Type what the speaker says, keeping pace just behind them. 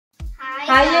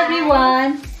Hi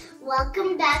everyone.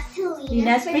 Welcome back to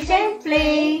Lina's Pretend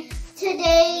Play.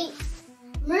 Today,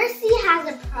 Mercy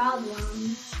has a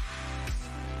problem.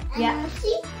 And Yeah.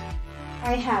 Mercy?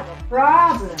 I have a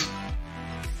problem.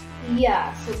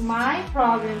 Yeah, so my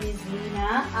problem is,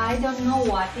 Lina, I don't know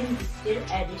what is repeated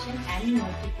addition and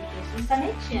multiplication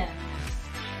connection.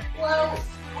 Well,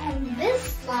 on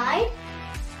this slide,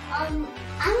 I'm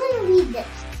going to read this.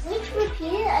 Which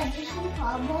repeated addition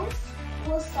problem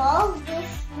will solve this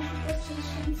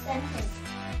multiplication sentence?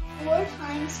 4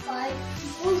 times 5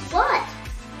 equals what?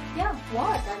 Yeah,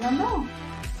 what? I don't know.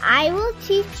 I will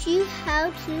teach you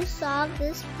how to solve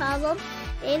this problem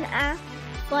in a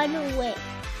fun way.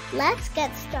 Let's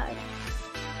get started.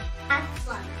 That's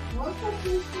fun.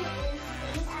 Multiplication is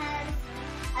same as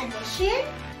addition.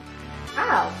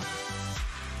 How?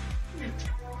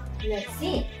 Let's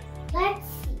see. Let's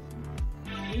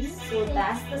see. So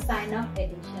that's the sign of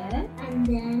addition. And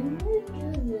then we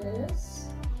do this.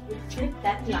 You flip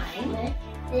that line Flip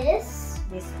this.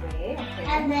 this way. Okay.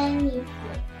 And then you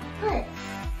flip this.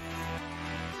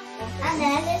 And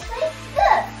then it's like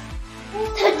this.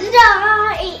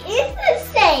 Ta-da! It is the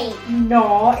same.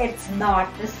 No, it's not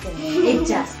the same. It's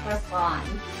just for fun.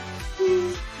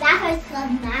 That is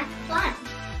called math fun.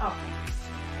 Okay.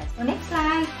 Let's go next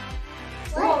slide.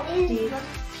 What is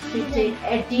Repeated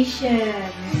addition.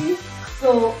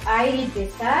 So I read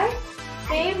this side.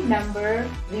 Same number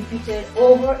repeated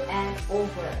over and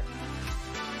over.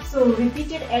 So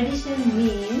repeated addition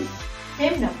means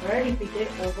same number repeated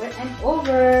over and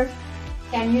over.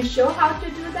 Can you show how to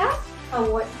do that?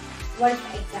 Or what's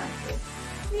the example?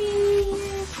 3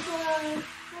 plus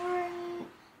 4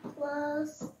 plus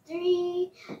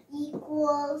 3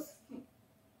 equals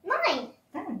 9.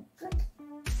 Done. Good.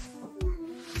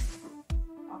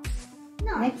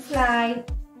 No. Next slide.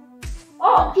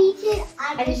 Oh, Repeated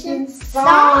addition addition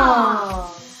song.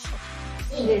 song.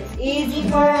 It's easy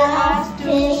for us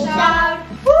to shout.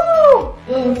 Woo!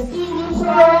 It's easy for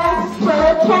us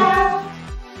to count.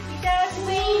 Because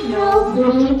we No,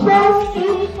 know 3 plus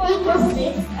 2 equals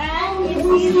 6. And it's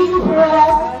easy for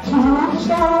us to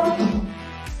shout.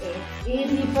 it's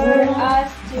easy for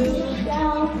us to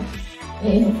Shout.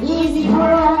 It's easy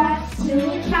for us to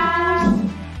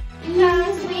count.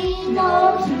 Because we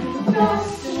know 2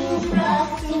 plus 2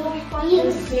 plus 2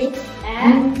 equals 6.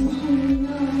 and we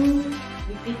know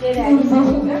repeated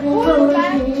addition. The whole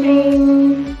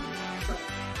country.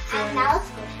 And now let's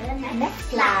go to the next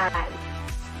slide. Slide.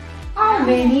 How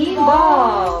many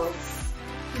balls?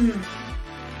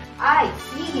 I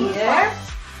see here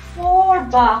 4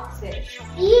 boxes.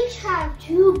 Each have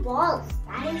 2 balls.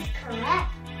 That is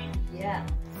correct. Yeah.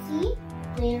 See,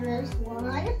 there is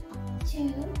 1,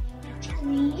 2,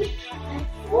 3, and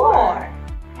 4.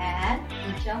 And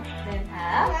each of them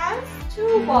have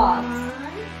 2 balls.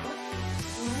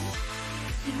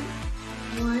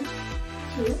 1,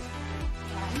 2,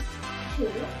 1,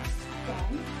 2,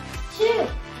 2.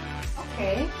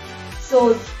 Okay.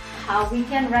 So how we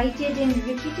can write it in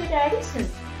repeated addition?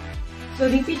 So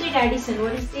repeated addition,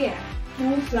 what is there?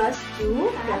 2 plus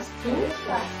 2 plus 2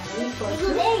 plus 3 equals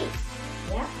Equals 2. 8.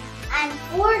 Yeah. And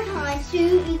 4 times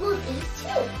 2 equals 8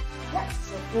 too. Yeah.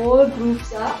 So 4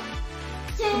 groups of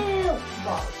 2.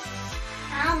 balls.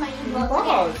 How many balls?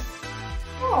 Balls.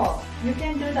 Oh, you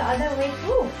can do the other way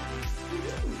too.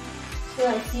 So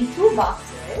I see 2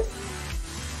 boxes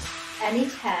and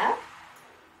each have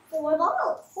 4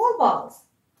 balls. 4 balls.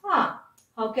 Huh.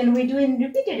 How can we do in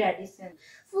repeated addition?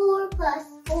 4 plus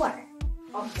 4.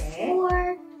 Okay.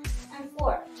 4 and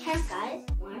 4. Count, guys.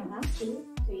 1, Uh-huh. 2,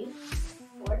 3,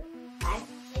 4, 5,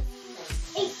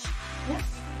 6, 7,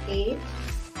 8. 8.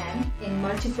 And in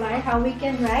multiply, how we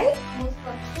can write?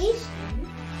 Multiplication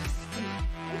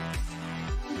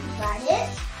divided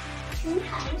 2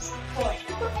 times 4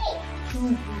 equals 8.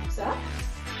 2 groups of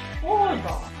 4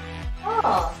 balls.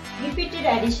 Oh, repeated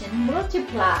addition,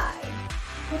 multiply.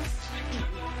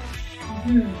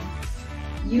 Use.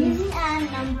 Using a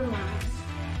number line.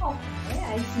 Okay,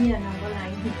 I see a number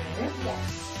line here.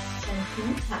 Yes. And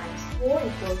 2 times 4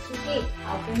 equals to 8.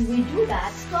 How can we do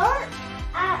that? Start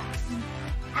at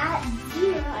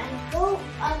 0 and go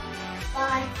up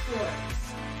by 4.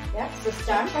 Yeah, so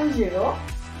start from 0, go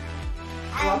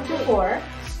up to And 4,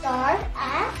 start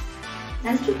at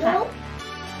and 2 times.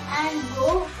 and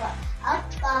go up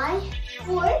by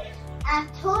 4 a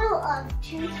total of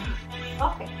 2 times.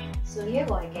 Okay, so you're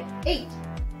going to get 8.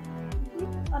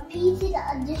 Repeated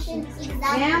addition exactly.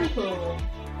 Example.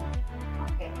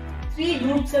 Okay, 3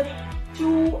 groups of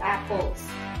 2 apples.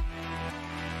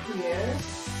 Here,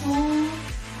 2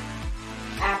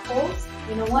 apples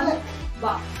in a one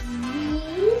box.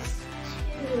 These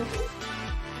 2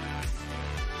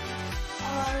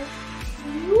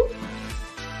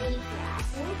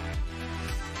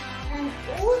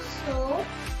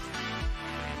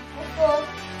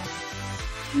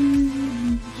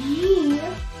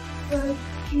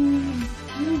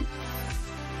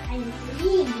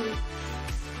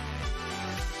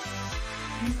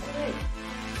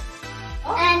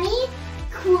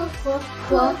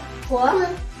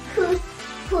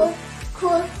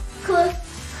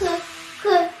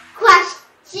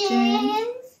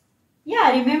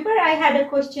 Yeah, remember I had a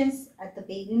questions at the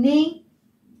beginning.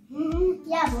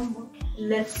 Yeah, one more.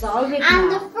 Let's solve it And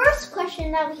now. the first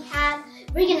question that we have,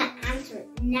 we're gonna answer it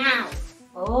now.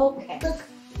 Okay. Look,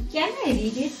 Can I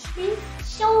read it, please?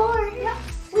 sure. Yeah.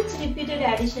 Which repeated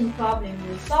addition problem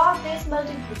will solve this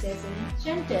multiplication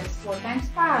sentence? 4 times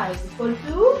 5 equal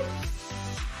to?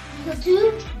 Equal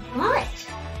to what?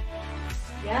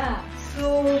 Yeah.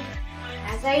 So,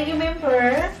 as I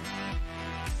remember,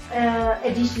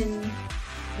 addition,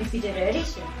 repeated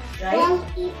addition, right? Well,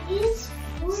 it is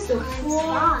 4 So times 4.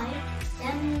 5.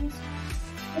 That means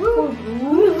 4 4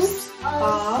 groups of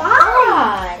of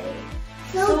 5. 5.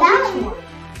 So that which one?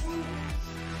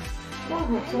 4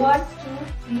 groups. 1, 2,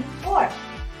 3, 4.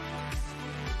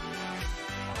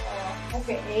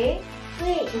 Okay, A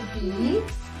wait, to B,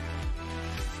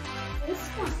 this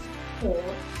one. 4.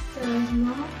 So it's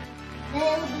not. Then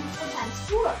it will be 4 times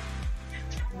 4.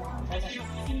 No,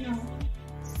 doesn't. No.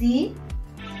 C.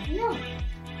 No.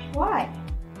 Why?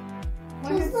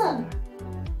 What Because is look.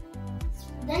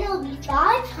 Then it will be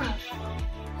 5 times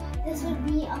 4. This would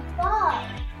be a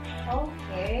 5.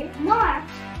 Okay. Not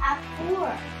a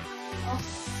 4.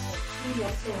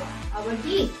 Yes, so our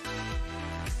D.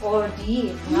 Or D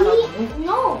is not a group.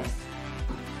 No.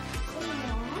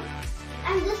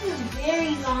 And this is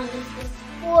very long. It's just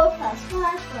 4 plus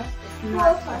 5 plus 4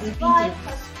 not plus repeated. 5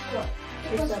 plus 4.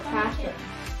 It's Equals a pattern.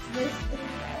 This is the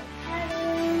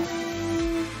pattern.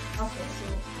 Okay, so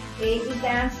A is the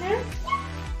answer?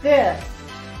 Good.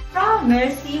 Frau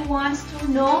Mercy wants to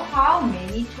know how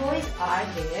many toys are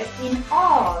there in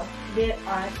all. There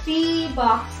are 3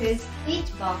 boxes.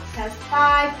 Each box has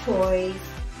 5 toys.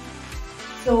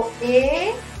 So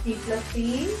A, 3 plus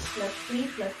 3 plus 3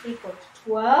 plus 3 equals to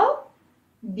 12.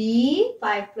 B,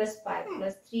 5 plus 5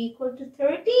 plus 3 equal to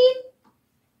 13.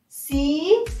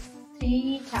 C,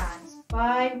 3 times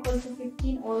 5 equal to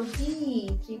 15. Or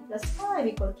D, 3 plus 5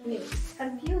 equal to 8. It's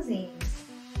confusing.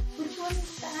 Which one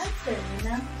is the answer,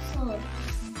 Nina? So,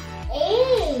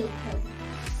 A.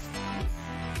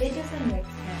 It doesn't make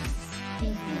sense.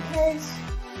 Because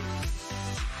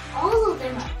all of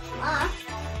them are plus.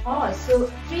 Oh, so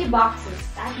 3 boxes.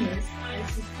 That means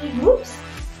it's 3 groups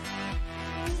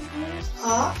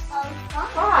of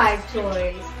 5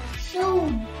 toys. So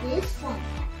this one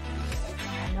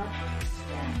I'm not,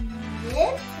 yeah. can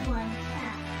this one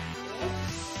can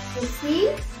So see,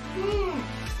 It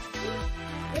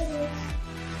is.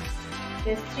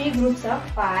 there's 3 groups of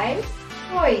 5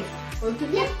 toys. Go to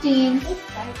 15. It's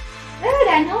like Good,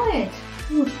 I know it.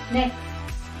 Next.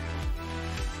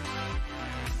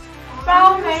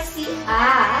 Frau Mercy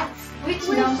asks, which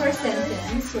number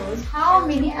sentence shows how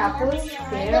many apples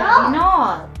there are in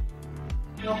all?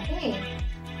 Okay.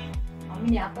 How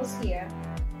many apples here?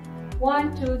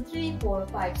 1, 2, 3, 4,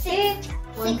 5, 6.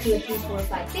 1, 2, 3, 4,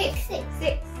 5, 6.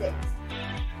 6.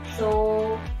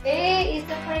 So A is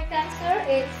the correct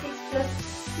answer. 6 plus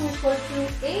 2 equals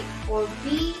to 8. Or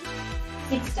B,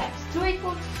 6 times 2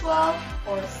 equals to 12.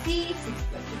 Or C, 6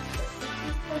 plus 6 plus 6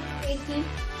 equals to 18.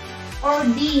 Or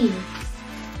D.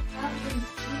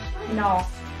 No,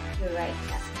 you're right.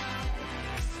 That's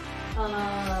not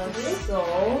right. So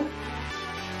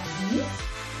D?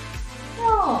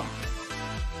 No.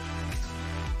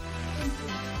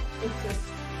 It's a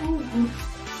 2 groups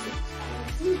of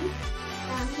 6.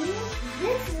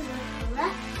 This is the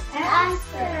correct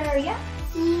Answer, yeah.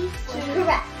 C was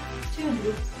correct. 2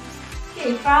 groups.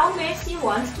 Okay, Frau Mercy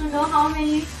wants to know how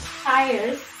many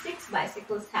tires 6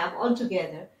 bicycles have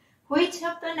altogether. Which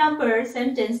of the number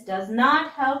sentence does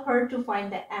not help her to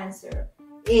find the answer?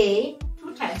 A,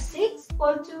 2 times 6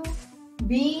 equal to,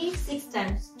 B, 6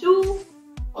 times 2,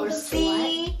 or Equals to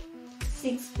C,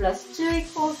 6 plus 2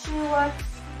 equals to what?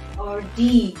 Or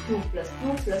D, 2 plus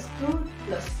 2 plus 2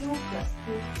 plus 2 plus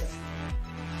 2 plus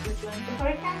 2. Which one is the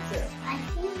correct answer? I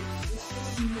think this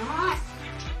is not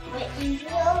what you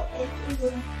will. If it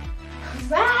was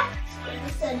correct, if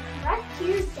it said correct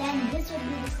here, then this would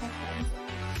be the correct answer.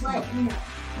 But no.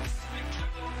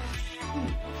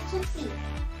 It should be.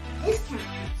 This counts.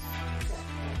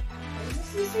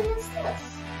 This is this.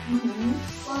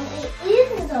 Well, it is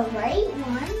the right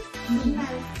one. It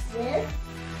has this.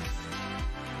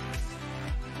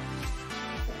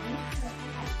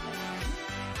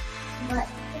 But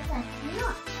it's actually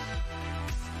not.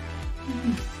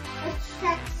 Let's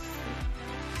check.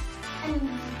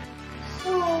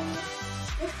 So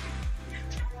this.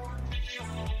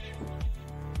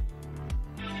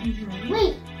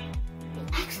 Wait.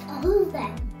 It asked all of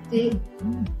them. They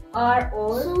are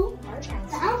all So correct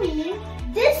answers. that means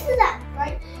this is the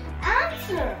right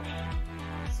answer.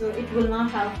 So it will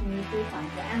not help me to find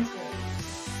the answer.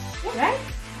 Yeah. Right?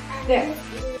 And There. this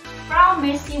is Frau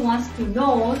Mercy wants to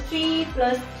know 3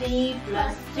 plus 3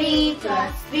 plus 3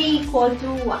 plus 3 equal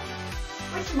to what?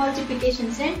 Which multiplication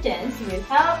sentence will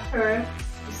help her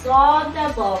to solve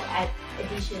the above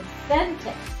addition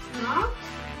sentence?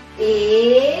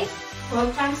 A.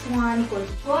 12 times 1 equal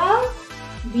to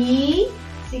 12. B.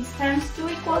 6 times 2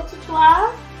 equal to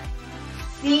 12.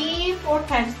 C. 4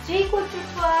 times 3 equal to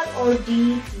 12. Or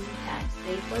D. 3 times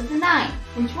 3 equal to 9.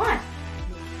 Which one?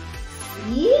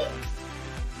 C.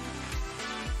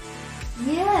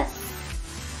 Yes.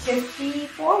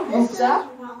 54 moves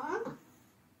up. Wrong.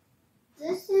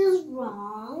 This is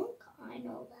wrong. I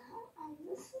know that. And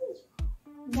this is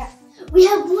wrong. Yeah. We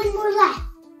have one more left.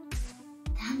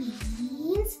 That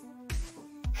means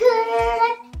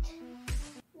correct.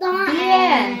 The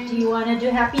end. Do you want to do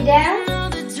happy dance?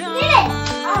 Did it!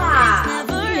 Ah.